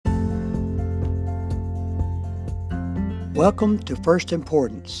Welcome to First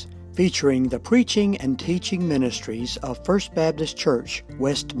Importance, featuring the preaching and teaching ministries of First Baptist Church,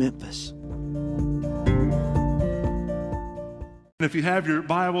 West Memphis. And if you have your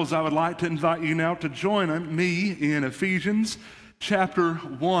Bibles, I would like to invite you now to join me in Ephesians chapter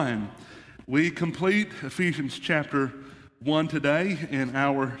 1. We complete Ephesians chapter 1 today in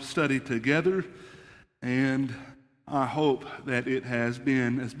our study together, and I hope that it has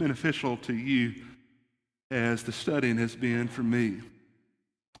been as beneficial to you as the studying has been for me.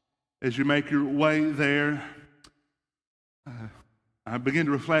 As you make your way there, I begin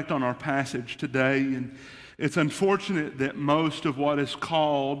to reflect on our passage today, and it's unfortunate that most of what is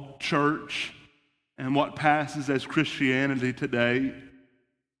called church and what passes as Christianity today,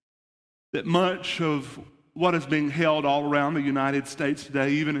 that much of what is being held all around the United States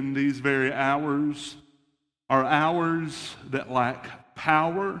today, even in these very hours, are hours that lack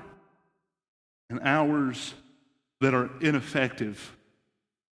power and hours that are ineffective.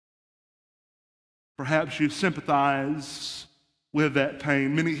 Perhaps you sympathize with that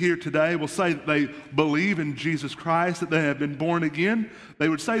pain. Many here today will say that they believe in Jesus Christ, that they have been born again. They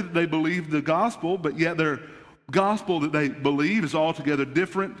would say that they believe the gospel, but yet their gospel that they believe is altogether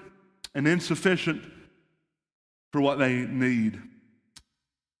different and insufficient for what they need.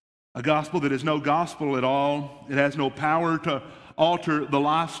 A gospel that is no gospel at all. It has no power to alter the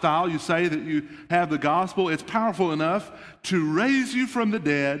lifestyle. You say that you have the gospel. It's powerful enough to raise you from the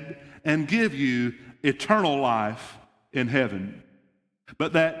dead and give you eternal life in heaven.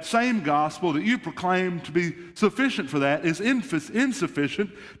 But that same gospel that you proclaim to be sufficient for that is insufficient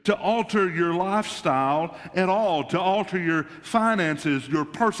to alter your lifestyle at all, to alter your finances, your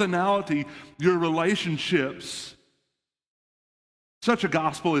personality, your relationships. Such a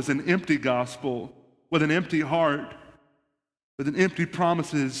gospel is an empty gospel with an empty heart, with an empty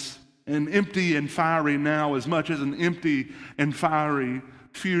promises, an empty and fiery now as much as an empty and fiery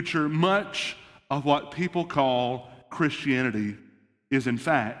future. Much of what people call Christianity is in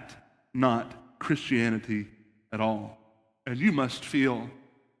fact not Christianity at all. And you must feel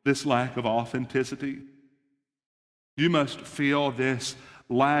this lack of authenticity. You must feel this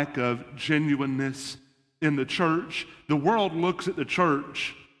lack of genuineness in the church. The world looks at the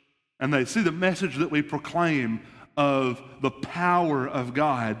church and they see the message that we proclaim of the power of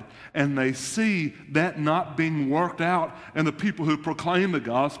God, and they see that not being worked out in the people who proclaim the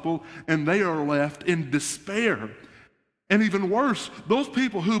gospel, and they are left in despair. And even worse, those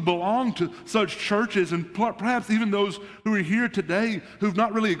people who belong to such churches, and perhaps even those who are here today who've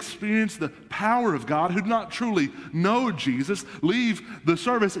not really experienced the power of God, who do not truly know Jesus, leave the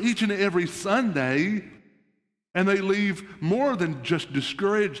service each and every Sunday, and they leave more than just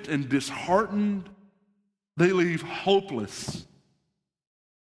discouraged and disheartened. They leave hopeless.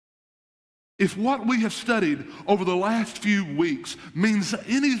 If what we have studied over the last few weeks means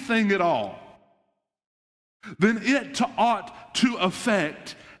anything at all, then it ought to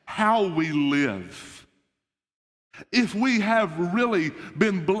affect how we live. If we have really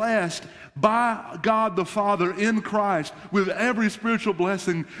been blessed by God the Father in Christ with every spiritual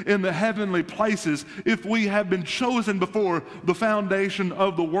blessing in the heavenly places, if we have been chosen before the foundation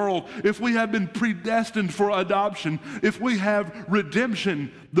of the world, if we have been predestined for adoption, if we have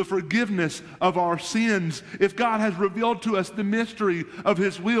redemption, the forgiveness of our sins, if God has revealed to us the mystery of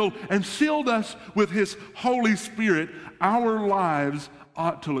His will and sealed us with His Holy Spirit, our lives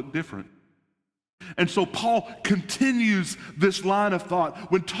ought to look different. And so Paul continues this line of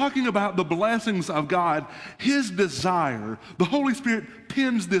thought. When talking about the blessings of God, his desire, the Holy Spirit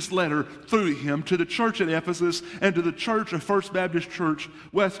pens this letter through him to the church at Ephesus and to the church of First Baptist Church,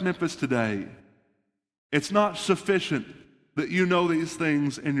 West Memphis today. It's not sufficient that you know these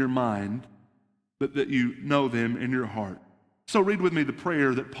things in your mind, but that you know them in your heart. So read with me the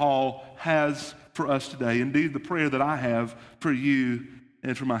prayer that Paul has for us today. Indeed, the prayer that I have for you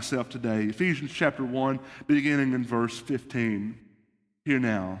and for myself today. Ephesians chapter 1, beginning in verse 15. Hear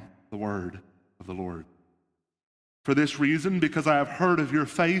now the word of the Lord. For this reason, because I have heard of your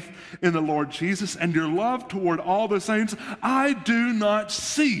faith in the Lord Jesus and your love toward all the saints, I do not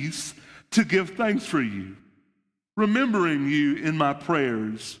cease to give thanks for you, remembering you in my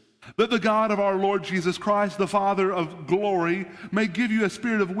prayers, that the God of our Lord Jesus Christ, the Father of glory, may give you a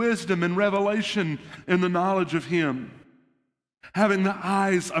spirit of wisdom and revelation in the knowledge of Him, having the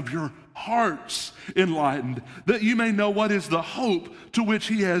eyes of your hearts enlightened, that you may know what is the hope to which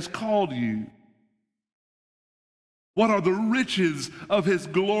He has called you. What are the riches of His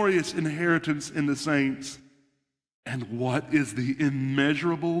glorious inheritance in the saints? And what is the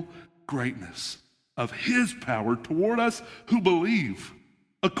immeasurable greatness of His power toward us who believe,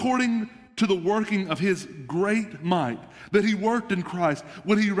 according to the working of his great might that he worked in Christ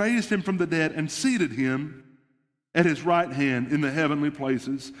when he raised him from the dead and seated him at his right hand in the heavenly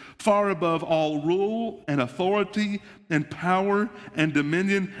places, far above all rule and authority and power and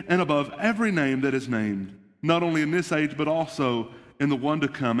dominion, and above every name that is named, not only in this age but also in the one to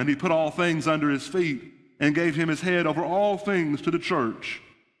come. And he put all things under his feet and gave him his head over all things to the church,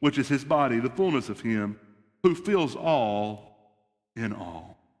 which is his body, the fullness of him who fills all in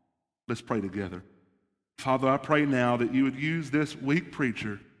all. Let's pray together. Father, I pray now that you would use this weak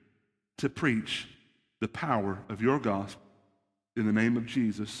preacher to preach the power of your gospel. In the name of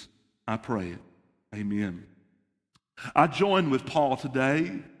Jesus, I pray it. Amen. I join with Paul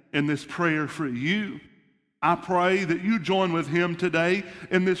today in this prayer for you. I pray that you join with him today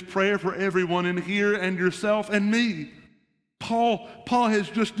in this prayer for everyone in here and yourself and me. Paul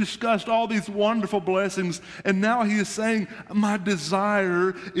has just discussed all these wonderful blessings, and now he is saying, my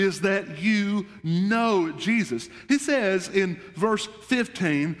desire is that you know Jesus. He says in verse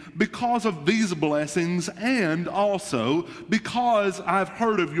 15, because of these blessings and also because I've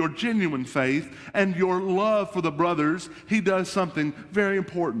heard of your genuine faith and your love for the brothers, he does something very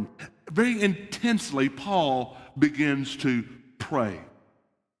important. Very intensely, Paul begins to pray.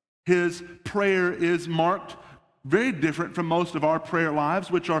 His prayer is marked very different from most of our prayer lives,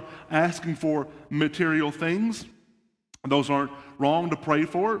 which are asking for material things. Those aren't wrong to pray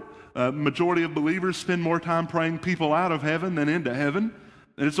for. Majority of believers spend more time praying people out of heaven than into heaven.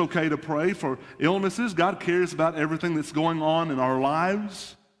 And it's okay to pray for illnesses. God cares about everything that's going on in our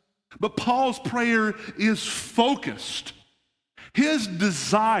lives. But Paul's prayer is focused. His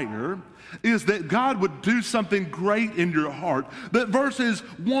desire is that God would do something great in your heart, that verses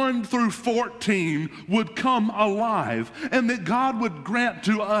 1 through 14 would come alive, and that God would grant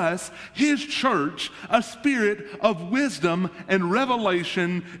to us, his church, a spirit of wisdom and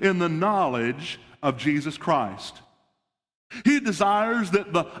revelation in the knowledge of Jesus Christ. He desires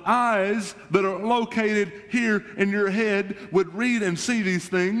that the eyes that are located here in your head would read and see these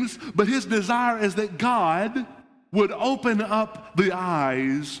things, but his desire is that God would open up the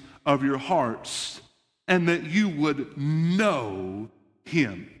eyes of your hearts and that you would know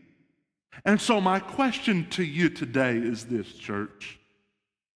him. And so my question to you today is this, church.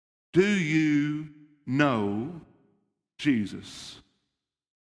 Do you know Jesus?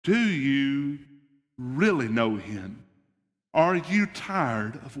 Do you really know him? Are you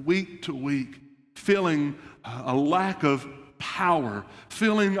tired of week to week feeling a lack of power,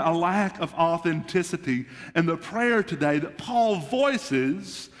 feeling a lack of authenticity? And the prayer today that Paul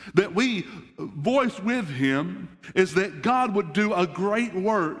voices, that we voice with him, is that God would do a great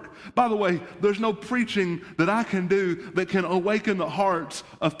work. By the way, there's no preaching that I can do that can awaken the hearts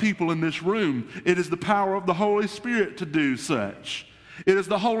of people in this room. It is the power of the Holy Spirit to do such. It is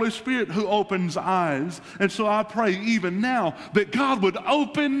the Holy Spirit who opens eyes. And so I pray even now that God would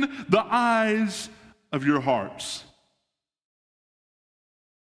open the eyes of your hearts.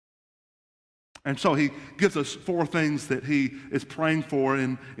 And so he gives us 4 things that he is praying for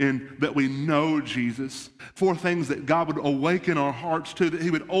in that we know Jesus. 4 things that God would awaken our hearts to, that he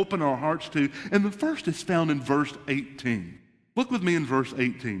would open our hearts to. And the first is found in verse 18. Look with me in verse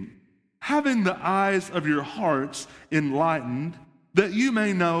 18. Having the eyes of your hearts enlightened, that you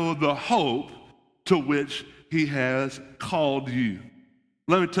may know the hope to which he has called you.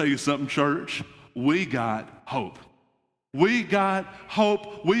 Let me tell you something, church. We got hope. We got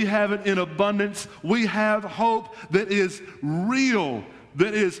hope. We have it in abundance. We have hope that is real,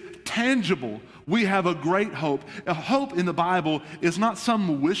 that is tangible. We have a great hope. A hope in the Bible is not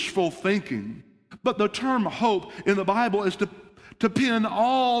some wishful thinking, but the term hope in the Bible is to pin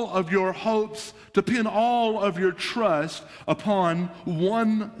all of your hopes, to pin all of your trust upon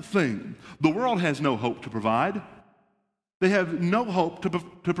one thing. The world has no hope to provide. They have no hope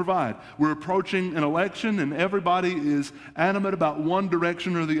to provide. We're approaching an election, and everybody is adamant about one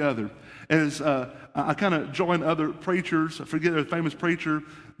direction or the other. As I kind of join other preachers, I forget a famous preacher,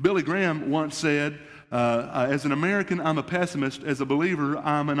 Billy Graham once said, as an American, I'm a pessimist. As a believer,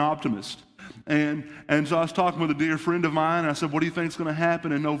 I'm an optimist. And so I was talking with a dear friend of mine. I said, what do you think is going to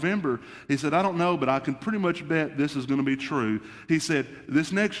happen in November? He said, I don't know, but I can pretty much bet this is going to be true. He said,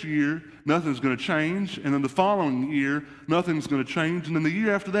 this next year, nothing's going to change. And then the following year, nothing's going to change. And then the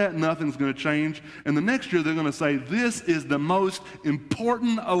year after that, nothing's going to change. And the next year, they're going to say, this is the most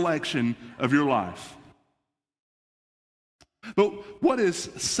important election of your life. But what is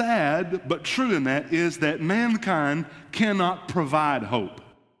sad but true in that is that mankind cannot provide hope.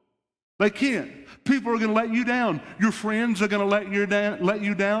 They can't. People are going to let you down. Your friends are going to let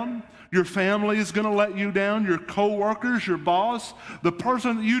you down. Your family is going to let you down. Your coworkers, your boss, the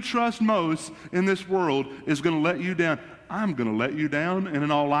person that you trust most in this world is going to let you down. I'm going to let you down, and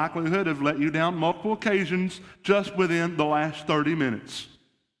in all likelihood have let you down multiple occasions just within the last 30 minutes.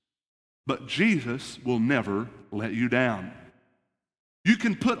 But Jesus will never let you down. You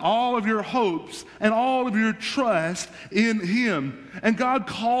can put all of your hopes and all of your trust in Him. And God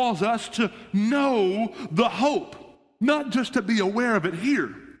calls us to know the hope, not just to be aware of it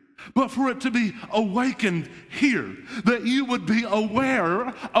here, but for it to be awakened here, that you would be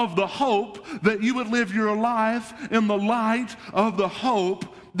aware of the hope, that you would live your life in the light of the hope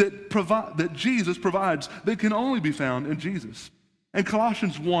that Jesus provides, that can only be found in Jesus. In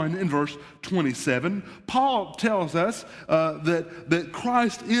Colossians 1 in verse 27, Paul tells us that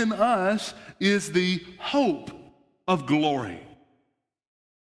Christ in us is the hope of glory.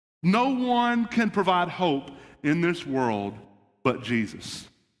 No one can provide hope in this world but Jesus.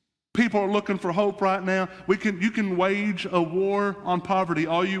 People are looking for hope right now. You can wage a war on poverty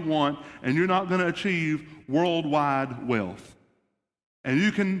all you want, and you're not going to achieve worldwide wealth. And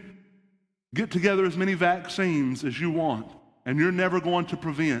you can get together as many vaccines as you want, and you're never going to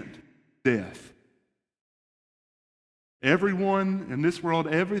prevent death. Everyone in this world,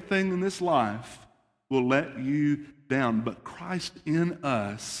 everything in this life will let you down, but Christ in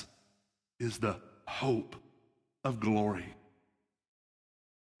us is the hope of glory.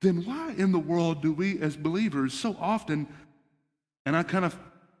 Then why in the world do we as believers so often, and I kind of,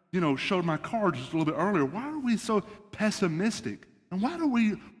 showed my cards just a little bit earlier, why are we so pessimistic? And why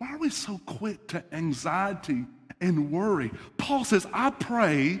are we so quick to anxiety and worry? Paul says, I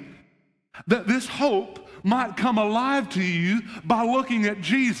pray that this hope might come alive to you by looking at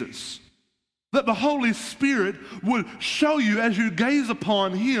Jesus. That the Holy Spirit would show you as you gaze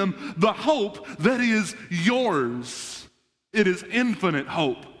upon Him the hope that is yours. It is infinite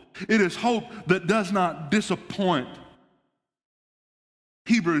hope. It is hope that does not disappoint.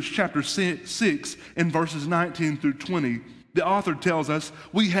 Hebrews chapter 6 in verses 19 through 20, the author tells us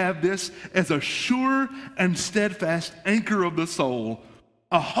we have this as a sure and steadfast anchor of the soul,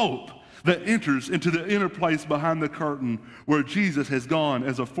 a hope that enters into the inner place behind the curtain where Jesus has gone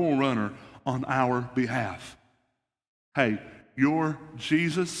as a forerunner on our behalf. Hey, your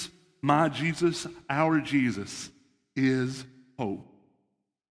Jesus, my Jesus, our Jesus is hope.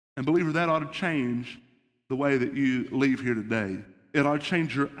 And believer, that ought to change the way that you leave here today. It ought to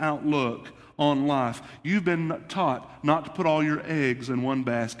change your outlook on life. You've been taught not to put all your eggs in one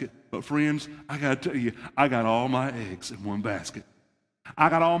basket. But friends, I got to tell you, I got all my eggs in one basket. I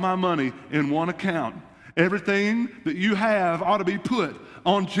got all my money in one account. Everything that you have ought to be put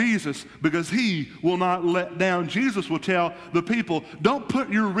on Jesus because He will not let down. Jesus will tell the people, don't put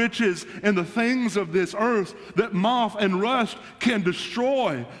your riches in the things of this earth that moth and rust can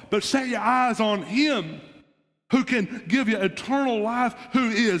destroy, but set your eyes on Him who can give you eternal life, who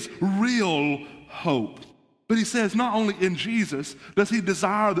is real hope. But He says not only in Jesus does He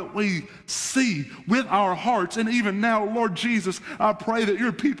desire that we see with our hearts, and even now, Lord Jesus, I pray that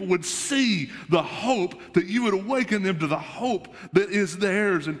your people would see the hope, that you would awaken them to the hope that is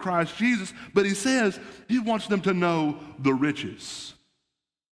theirs in Christ Jesus. But He says He wants them to know the riches.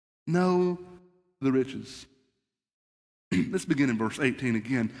 Know the riches. Let's begin in verse 18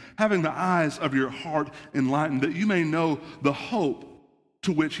 again. Having the eyes of your heart enlightened, that you may know the hope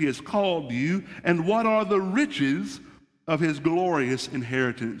to which He has called you, and what are the riches of His glorious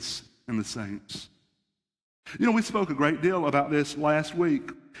inheritance in the saints. We spoke a great deal about this last week.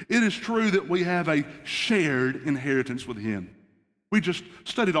 It is true that we have a shared inheritance with Him. We just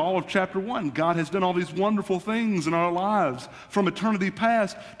studied all of chapter 1. God has done all these wonderful things in our lives. From eternity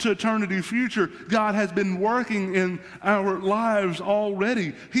past to eternity future, God has been working in our lives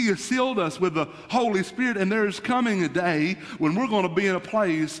already. He has sealed us with the Holy Spirit, and there is coming a day when we're going to be in a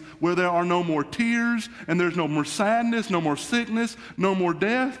place where there are no more tears, and there's no more sadness, no more sickness, no more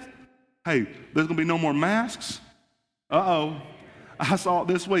death. Hey, there's going to be no more masks. Uh-oh. I saw it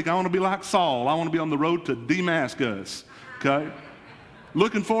this week. I want to be like Saul. I want to be on the road to Damascus. Okay?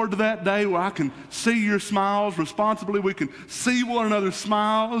 Looking forward to that day where I can see your smiles responsibly. We can see one another's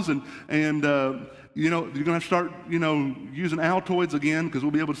smiles, and you're going to have to start, using Altoids again because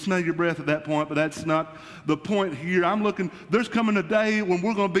we'll be able to smell your breath at that point, but that's not the point here. There's coming a day when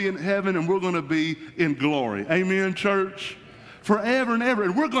we're going to be in heaven and we're going to be in glory. Amen, church? Forever and ever,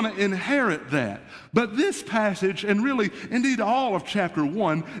 and we're going to inherit that. But this passage, and really, indeed, all of chapter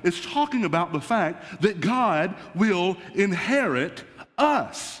 1, is talking about the fact that God will inherit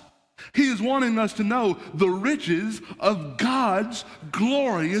us. He is wanting us to know the riches of God's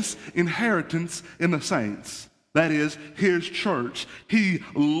glorious inheritance in the saints. That is his church. He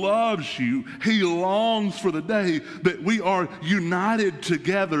loves you. He longs for the day that we are united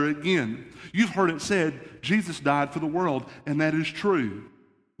together again. You've heard it said, Jesus died for the world, and that is true.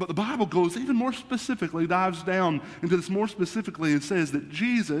 But the Bible goes even more specifically, dives down into this more specifically, and says that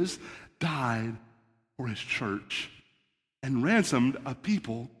Jesus died for his church and ransomed a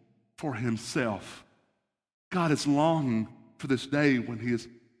people for himself. God is longing for this day when he has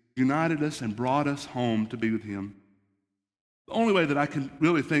united us and brought us home to be with him. The only way that I can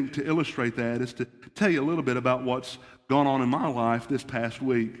really think to illustrate that is to tell you a little bit about what's gone on in my life this past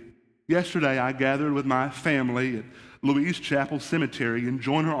week. Yesterday, I gathered with my family at Louise Chapel Cemetery in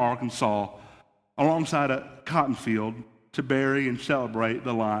Joyner, Arkansas, alongside a cotton field to bury and celebrate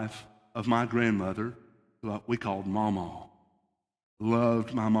the life of my grandmother, who we called Mama.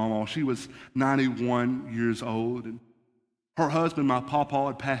 Loved my Mama. She was 91 years old, and her husband, my pawpaw,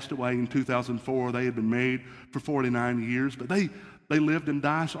 had passed away in 2004. They had been married for 49 years, but they lived in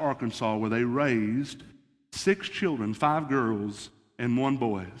Dice, Arkansas, where they raised 6 children, 5 girls, and 1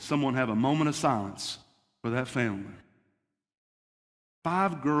 boy. Someone have a moment of silence for that family.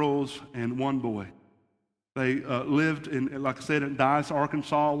 5 girls and 1 boy. They lived in, like I said, in Dice,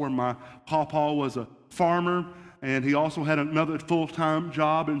 Arkansas, where my pawpaw was a farmer, and he also had another full-time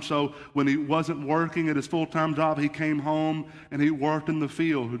job. And so when he wasn't working at his full-time job, he came home and he worked in the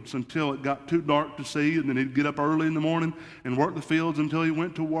fields until it got too dark to see, and then he'd get up early in the morning and work the fields until he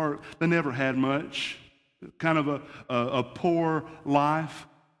went to work. They never had much, kind of a poor life.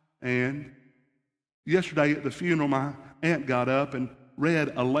 And yesterday at the funeral, my aunt got up and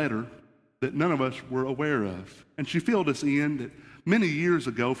read a letter that none of us were aware of. And she filled us in that many years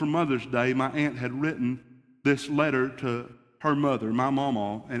ago, for Mother's Day, my aunt had written this letter to her mother, my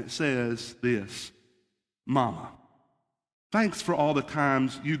mama, and it says this: Mama, thanks for all the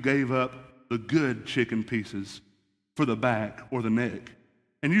times you gave up the good chicken pieces for the back or the neck,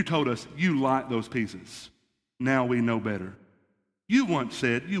 and you told us you liked those pieces. Now we know better. You once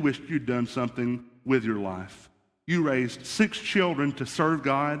said you wished you'd done something with your life. You raised 6 children to serve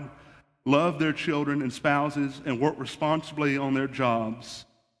God, love their children and spouses, and work responsibly on their jobs.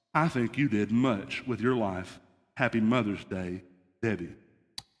 I think you did much with your life. Happy Mother's Day, Debbie.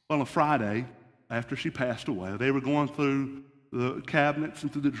 Well, on a Friday, after she passed away, they were going through the cabinets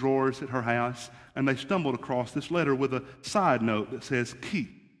and through the drawers at her house, and they stumbled across this letter with a side note that says, keep,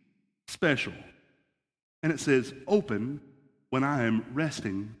 special. And it says, open when I am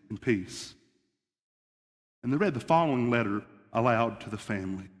resting in peace. And they read the following letter aloud to the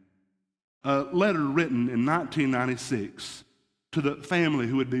family. A letter written in 1996 to the family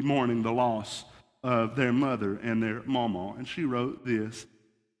who would be mourning the loss of their mother and their mama. And she wrote this: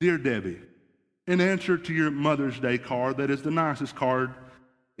 Dear Debbie, in answer to your Mother's Day card, that is the nicest card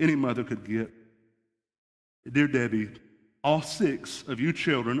any mother could get. Dear Debbie, all 6 of you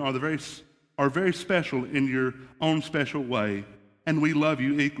children are very special in your own special way, and we love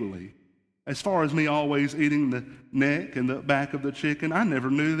you equally. As far as me always eating the neck and the back of the chicken, I never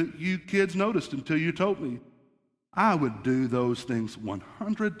knew that you kids noticed until you told me. I would do those things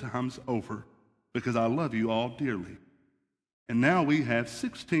 100 times over because I love you all dearly. And now we have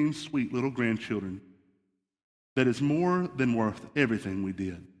 16 sweet little grandchildren. That is more than worth everything we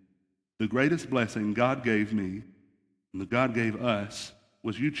did. The greatest blessing God gave me and that God gave us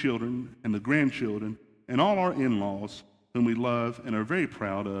was you children and the grandchildren and all our in-laws whom we love and are very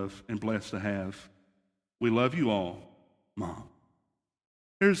proud of and blessed to have. We love you all, Mom.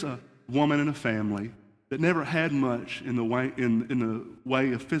 There's a woman in a family that never had much in the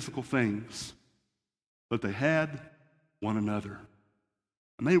way of physical things, but they had one another.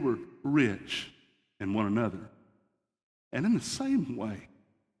 And they were rich in one another. And in the same way,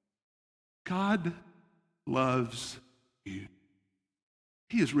 God loves you.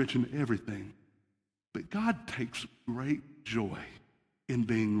 He is rich in everything, but God takes great joy in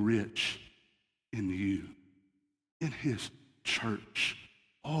being rich in you, in his church.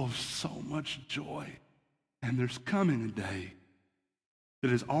 Oh, so much joy. And there's coming a day that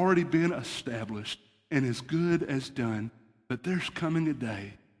has already been established and is good as done, but there's coming a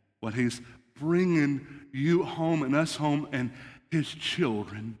day when he's bringing you home and us home, and his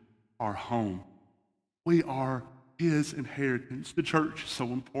children are home. We are his inheritance. The church is so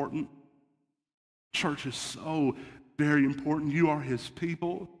important. Church is so very important. You are his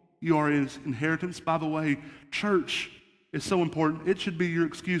people. You are his inheritance. By the way, church is so important. It should be your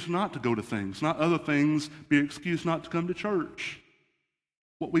excuse not to go to things, not other things be your excuse not to come to church.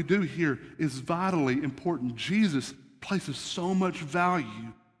 What we do here is vitally important. Jesus places so much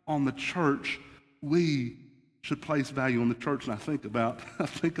value on the church. We should place value on the church. And I think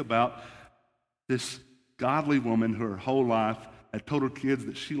about this godly woman who her whole life had told her kids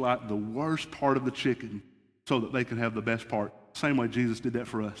that she liked the worst part of the chicken so that they could have the best part. Same way Jesus did that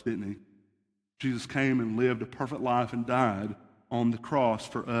for us, didn't he? Jesus came and lived a perfect life and died on the cross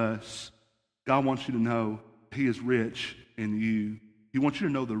for us. God wants you to know he is rich in you. He wants you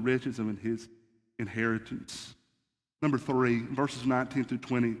to know the riches of his inheritance. Number 3, verses 19 through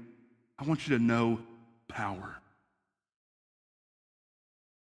 20, I want you to know power.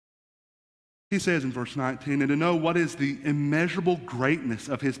 He says in verse 19, and to know what is the immeasurable greatness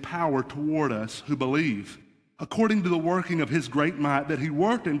of his power toward us who believe, according to the working of his great might that he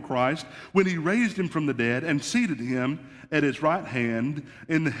worked in Christ when he raised him from the dead and seated him at his right hand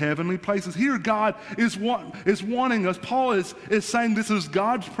in the heavenly places. Here God is wanting us. Paul is saying this is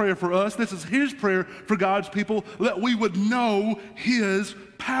God's prayer for us. This is his prayer for God's people, that we would know his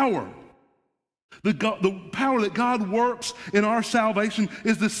power. The power that God works in our salvation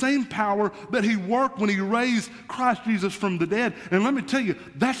is the same power that he worked when he raised Christ Jesus from the dead. And let me tell you,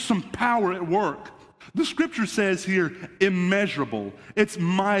 that's some power at work. The scripture says here, immeasurable. It's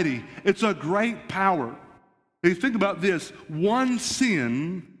mighty. It's a great power. You think about this, one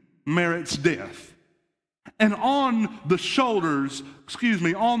sin merits death. And on the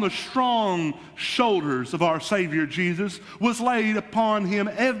strong shoulders of our Savior Jesus was laid upon him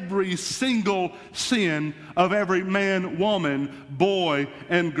every single sin of every man, woman, boy,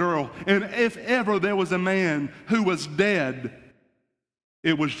 and girl. And if ever there was a man who was dead,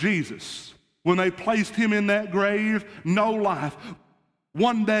 it was Jesus. When they placed him in that grave, no life.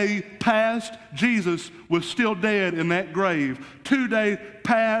 One day passed, Jesus was still dead in that grave. 2 days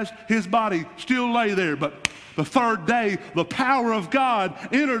passed, his body still lay there. But the third day, the power of God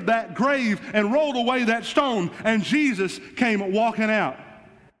entered that grave and rolled away that stone, and Jesus came walking out.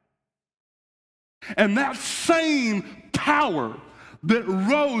 And that same power that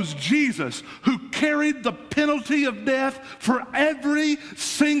rose Jesus, who carried the penalty of death for every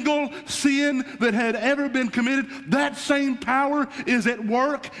single sin that had ever been committed, that same power is at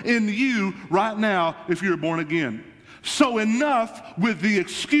work in you right now if you're born again. So enough with the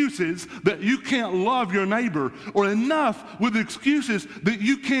excuses that you can't love your neighbor, or enough with the excuses that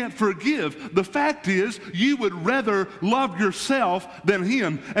you can't forgive. The fact is, you would rather love yourself than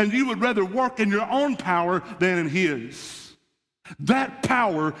him, and you would rather work in your own power than in his. That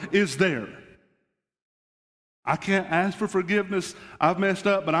power is there. I can't ask for forgiveness. I've messed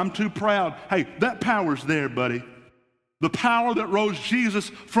up, but I'm too proud. Hey, that power's there, buddy. The power that rose Jesus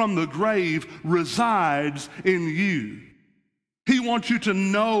from the grave resides in you. He wants you to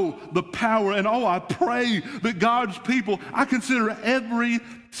know the power. And I pray that God's people, I consider every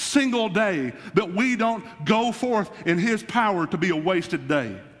single day that we don't go forth in his power to be a wasted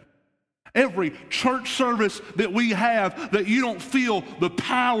day. Every church service that we have, that you don't feel the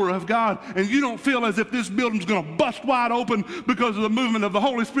power of God, and you don't feel as if this building's going to bust wide open because of the movement of the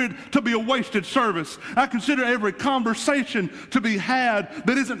Holy Spirit, to be a wasted service. I consider every conversation to be had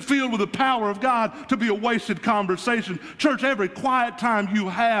that isn't filled with the power of God to be a wasted conversation. Church, every quiet time you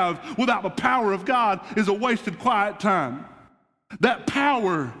have without the power of God is a wasted quiet time. That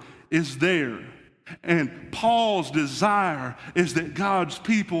power is there. And Paul's desire is that God's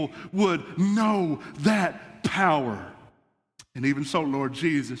people would know that power. And even so, Lord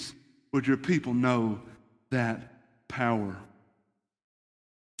Jesus, would your people know that power?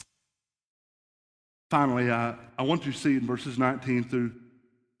 Finally, I want you to see in verses 19 through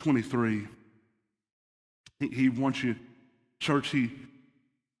 23, he wants you, church,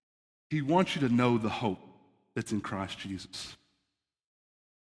 he wants you to know the hope that's in Christ Jesus.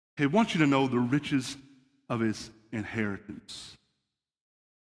 He wants you to know the riches of his inheritance.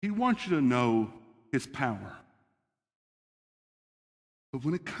 He wants you to know his power. But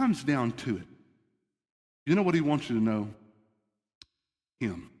when it comes down to it, you know what he wants you to know?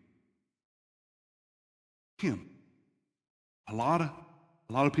 Him. Him. A lot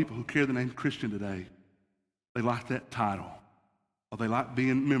of people who carry the name Christian today, they like that title, or they like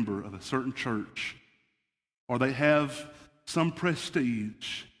being a member of a certain church, or they have some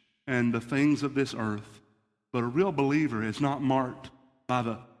prestige and the things of this earth. But a real believer is not marked by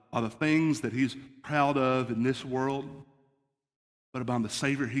the things that he's proud of in this world, but by the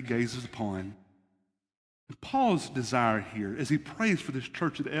Savior he gazes upon. And Paul's desire here, as he prays for this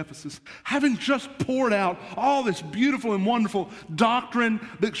church at Ephesus, having just poured out all this beautiful and wonderful doctrine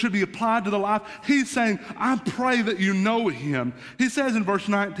that should be applied to the life, he's saying, I pray that you know him. He says in verse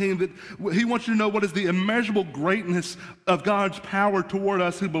 19 that he wants you to know what is the immeasurable greatness of God's power toward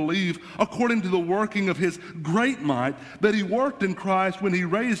us who believe, according to the working of his great might, that he worked in Christ when he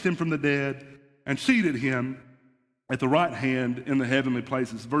raised him from the dead and seated him at the right hand in the heavenly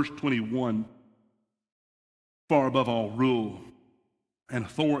places. Verse 21. far above all rule and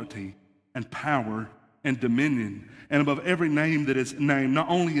authority and power and dominion, and above every name that is named, not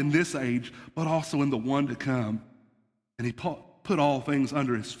only in this age, but also in the one to come. And he put all things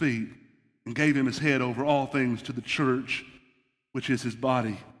under his feet and gave him his head over all things to the church, which is his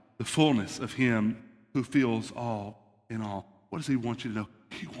body, the fullness of him who fills all in all. What does he want you to know?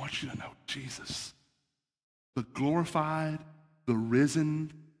 He wants you to know Jesus, the glorified, the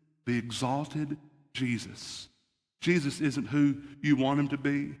risen, the exalted Jesus. Jesus isn't who you want him to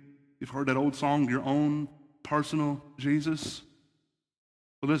be. You've heard that old song, your own personal Jesus.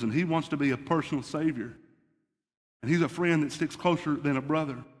 Well, listen, he wants to be a personal Savior. And he's a friend that sticks closer than a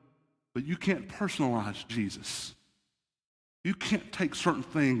brother. But you can't personalize Jesus. You can't take certain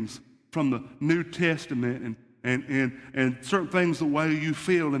things from the New Testament and certain things the way you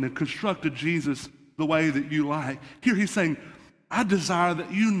feel and then construct a Jesus the way that you like. Here he's saying, I desire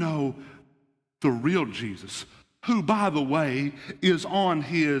that you know the real Jesus, who, by the way, is on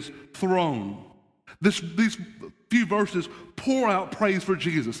his throne. These few verses pour out praise for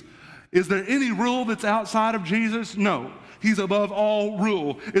Jesus. Is there any rule that's outside of Jesus? No. He's above all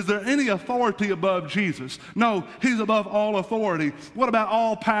rule. Is there any authority above Jesus? No, he's above all authority. What about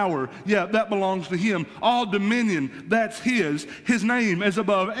all power? Yeah, that belongs to him. All dominion, that's his. His name is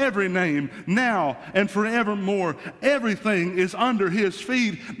above every name, now and forevermore. Everything is under his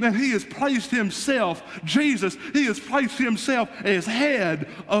feet, and he has placed himself, Jesus, he has placed himself as head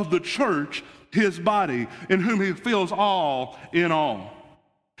of the church, his body, in whom he fills all in all.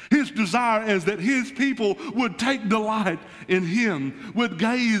 His desire is that his people would take delight in him, would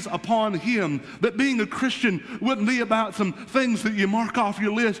gaze upon him, that being a Christian wouldn't be about some things that you mark off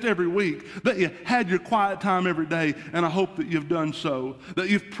your list every week, that you had your quiet time every day, and I hope that you've done so, that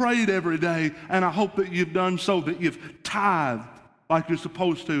you've prayed every day, and I hope that you've done so, that you've tithed like you're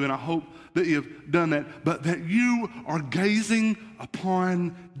supposed to, and I hope that you've done that, but that you are gazing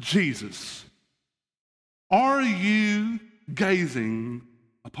upon Jesus. Are you gazing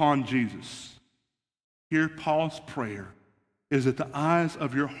upon Jesus? Here, Paul's prayer is that the eyes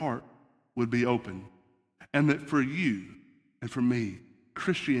of your heart would be open, and that for you and for me,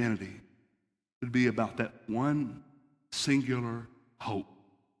 Christianity would be about that one singular hope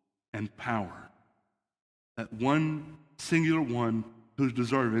and power, that one singular one who's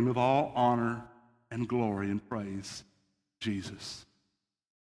deserving of all honor and glory and praise, Jesus.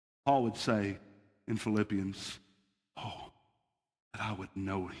 Paul would say in Philippians, oh, that I would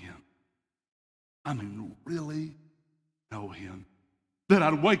know him. I mean, really know him. That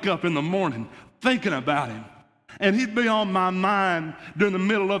I'd wake up in the morning thinking about him, and he'd be on my mind during the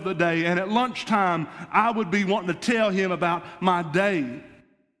middle of the day, and at lunchtime, I would be wanting to tell him about my day.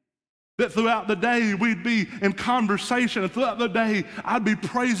 That throughout the day, we'd be in conversation, and throughout the day, I'd be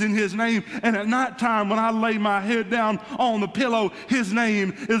praising his name, and at nighttime, when I lay my head down on the pillow, his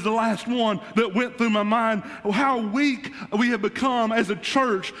name is the last one that went through my mind. How weak we have become as a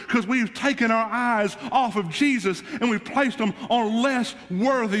church because we've taken our eyes off of Jesus and we've placed them on less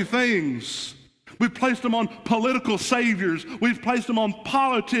worthy things. We've placed them on political saviors. We've placed them on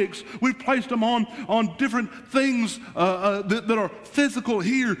politics. We've placed them on different things that are physical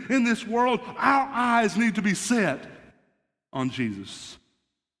here in this world. Our eyes need to be set on Jesus.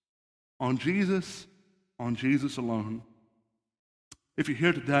 On Jesus, on Jesus alone. If you're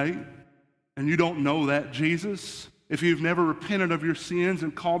here today and you don't know that Jesus, if you've never repented of your sins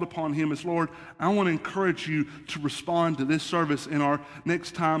and called upon him as Lord, I want to encourage you to respond to this service in our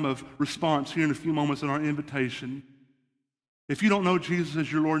next time of response here in a few moments in our invitation. If you don't know Jesus as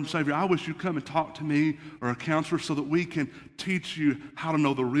your Lord and Savior, I wish you'd come and talk to me or a counselor so that we can teach you how to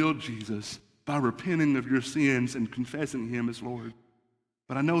know the real Jesus by repenting of your sins and confessing him as Lord.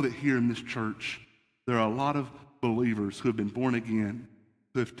 But I know that here in this church, there are a lot of believers who have been born again,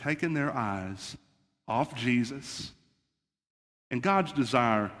 who have taken their eyes off Jesus. And God's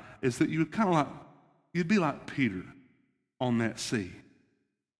desire is that you would you'd be like Peter on that sea.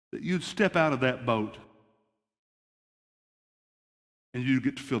 That you'd step out of that boat and you'd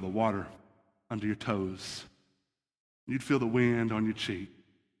get to feel the water under your toes. You'd feel the wind on your cheek.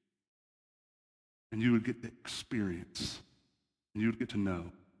 And you would get to experience, and you would get to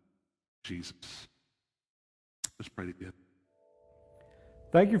know Jesus. Let's pray together.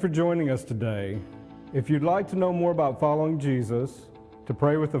 Thank you for joining us today. If you'd like to know more about following Jesus, to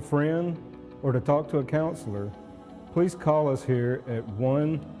pray with a friend, or to talk to a counselor, please call us here at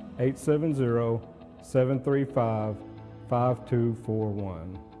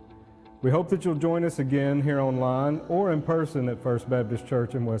 1-870-735-5241. We hope that you'll join us again here online or in person at First Baptist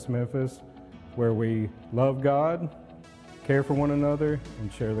Church in West Memphis, where we love God, care for one another,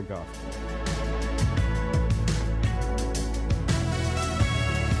 and share the gospel.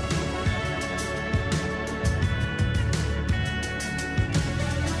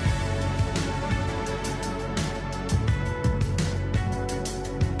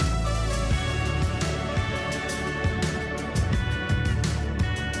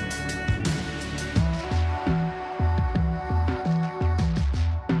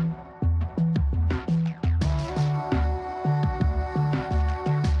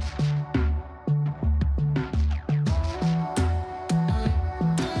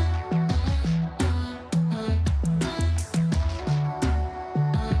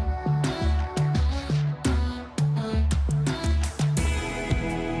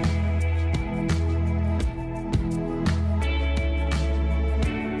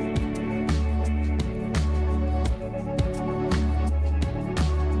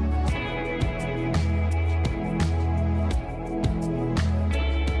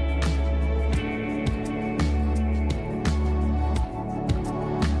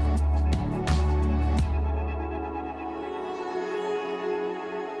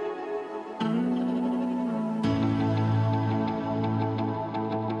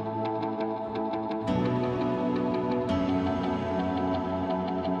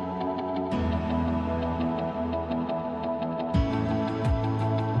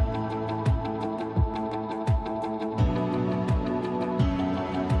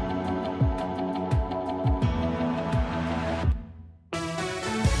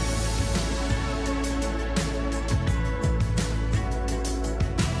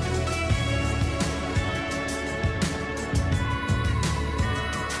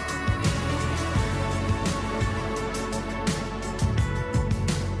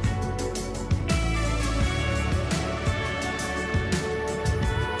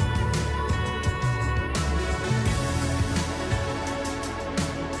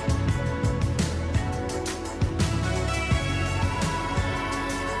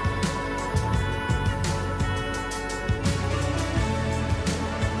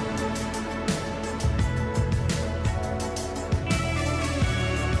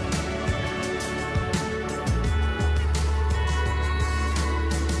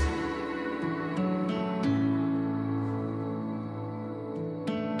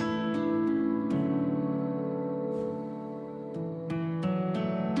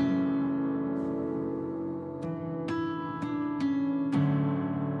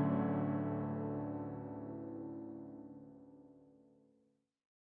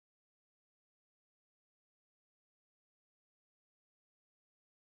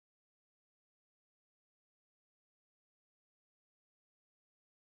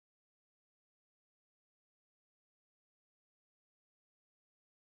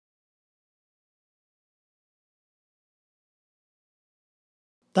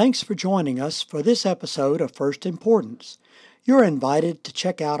 Thanks for joining us for this episode of First Importance. You're invited to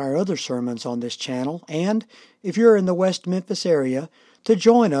check out our other sermons on this channel, and if you're in the West Memphis area, to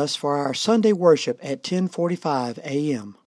join us for our Sunday worship at 10:45 a.m.